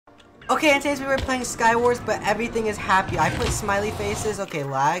Okay, in today's video we're playing Skywars, but everything is happy. I put smiley faces. Okay,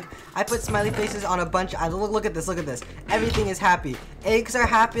 lag. I put smiley faces on a bunch. Look at this. Look at this. Everything is happy. Eggs are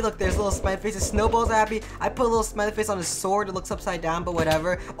happy. Look, there's little smiley faces. Snowballs are happy. I put a little smiley face on a sword. It looks upside down, but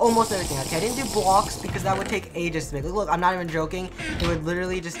whatever. Almost everything. Okay, I didn't do blocks because that would take ages to make. Look, I'm not even joking. It would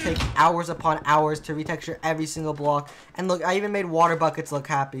literally just take hours upon hours to retexture every single block. And look, I even made water buckets look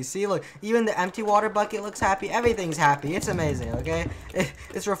happy. See, look, even the empty water bucket looks happy. Everything's happy. It's amazing. Okay,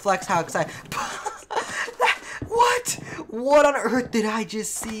 this reflects how excited. What on earth did I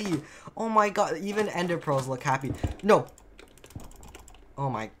just see? Oh my god, even ender pearls look happy. No. Oh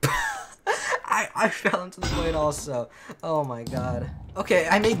my I fell into the void also. Oh my god. Okay,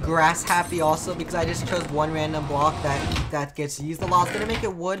 I made grass happy also because I just chose one random block that gets used a lot. I was gonna make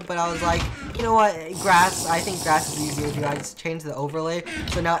it wood, but I was like, you know what, grass, I think grass is easier to do. I just changed the overlay,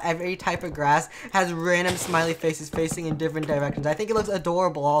 so now every type of grass has random smiley faces facing in different directions. I think it looks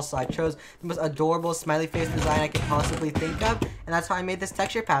adorable also. I chose the most adorable smiley face design I could possibly think of, and that's how I made this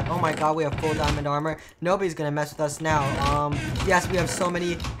texture pack. Oh my god, we have full diamond armor. Nobody's gonna mess with us now. Yes, we have so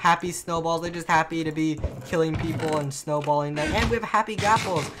many happy snowballs. They're just happy to be killing people and snowballing them, and we have happy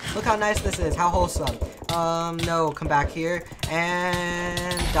gapples. Look how nice this is. How wholesome. No, come back here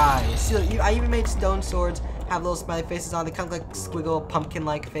and die. See, I even made stone swords have little smiley faces on. They kind of like squiggle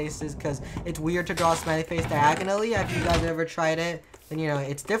pumpkin-like faces because it's weird to draw a smiley face diagonally. If you guys ever tried it, then you know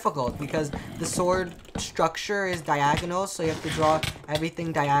it's difficult because the sword structure is diagonal, so you have to draw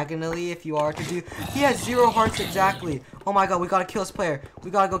everything diagonally if you are to do. He has 0 hearts exactly. Oh my god, we gotta kill this player.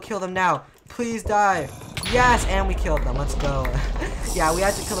 We gotta go kill them now. Please die. Yes, and we killed them. Let's go. Yeah, we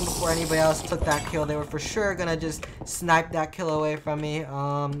had to kill them before anybody else took that kill. They were for sure gonna just snipe that kill away from me.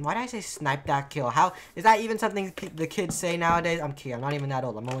 Why did I say snipe that kill? How is that even something the kids say nowadays? I'm kidding. I'm not even that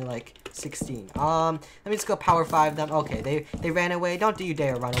old. I'm only like 16. Let me just go power 5 them. Okay, they ran away. Don't you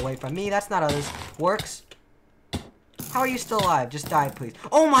dare run away from me. That's not how this works. How are you still alive? Just die, please.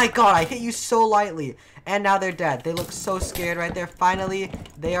 Oh my god, I hit you so lightly. And now they're dead. They look so scared right there. Finally,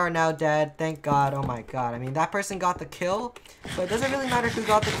 they are now dead. Thank god. Oh my god. I mean, that person got the kill, but it doesn't really matter who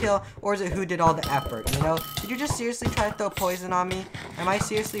got the kill, or is it who did all the effort, you know? Did you just seriously try to throw poison on me? Am I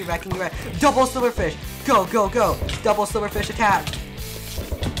seriously wrecking you right? Double silverfish! Go, go, go! Double silverfish attack!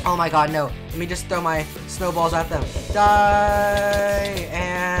 Oh my god, no. Let me just throw my snowballs at them. Die!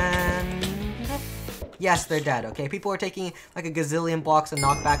 And... yes, they're dead, okay? People are taking like a gazillion blocks and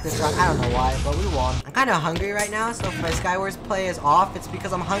knock back this round. I don't know why, but we won. I'm kind of hungry right now, so if my Skywars play is off, it's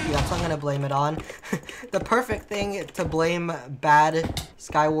because I'm hungry. That's what I'm going to blame it on. The perfect thing to blame bad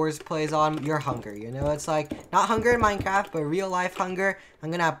Skywars plays on, your hunger, you know? It's like, not hunger in Minecraft, but real life hunger.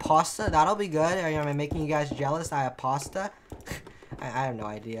 I'm going to have pasta. That'll be good. Am I making you guys jealous? I have pasta. I have no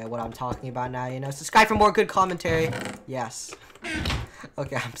idea what I'm talking about now, you know? Subscribe for more good commentary. Yes.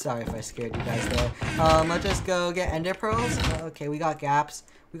 Okay, I'm sorry if I scared you guys there. Let's just go get ender pearls. Okay, we got gaps.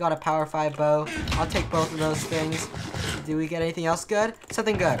 We got a power 5 bow. I'll take both of those things. Do we get anything else good?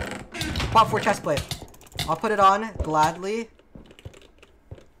 Something good. Pop 4 chest plate. I'll put it on gladly.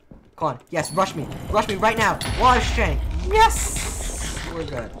 Come on. Yes, rush me. Rush me right now. Water strength. Yes! We're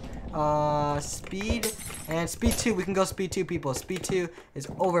good. Speed. And speed 2. We can go speed 2, people. Speed 2 is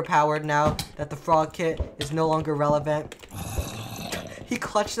overpowered now that the frog kit is no longer relevant. He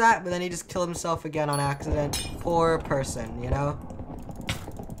clutched that, but then he just killed himself again on accident. Poor person, you know?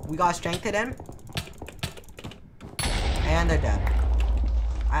 We got strength hit in. And they're dead.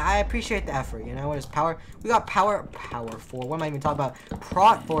 I appreciate the effort, you know? What is power? We got power 4. What am I even talking about?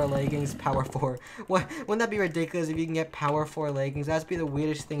 Prot 4 leggings, power 4. Wouldn't that be ridiculous if you can get power 4 leggings? That'd be the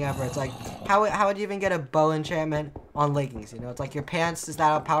weirdest thing ever. It's like, how would you even get a bow enchantment on leggings, you know? It's like your pants, is that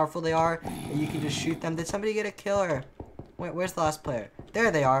how powerful they are? And you can just shoot them. Did somebody get a kill or... where's the last player? There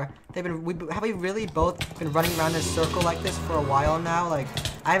they are. Have we really both been running around in a circle like this for a while now? Like,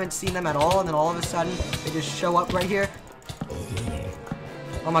 I haven't seen them at all, and then all of a sudden, they just show up right here.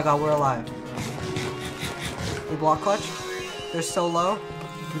 Oh my god, we're alive. We block clutch. They're so low.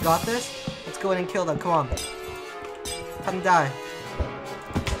 We got this. Let's go in and kill them. Come on. Have them die.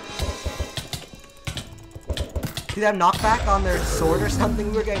 Do they have knockback on their sword or something?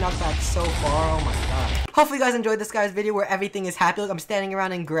 We were getting knocked back so far. Oh my god. Hopefully you guys enjoyed this guy's video where everything is happy. Look, I'm standing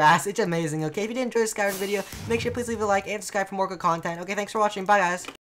around in grass. It's amazing, okay? If you did enjoy this guy's video, make sure to please leave a like and subscribe for more good content. Okay, thanks for watching. Bye, guys.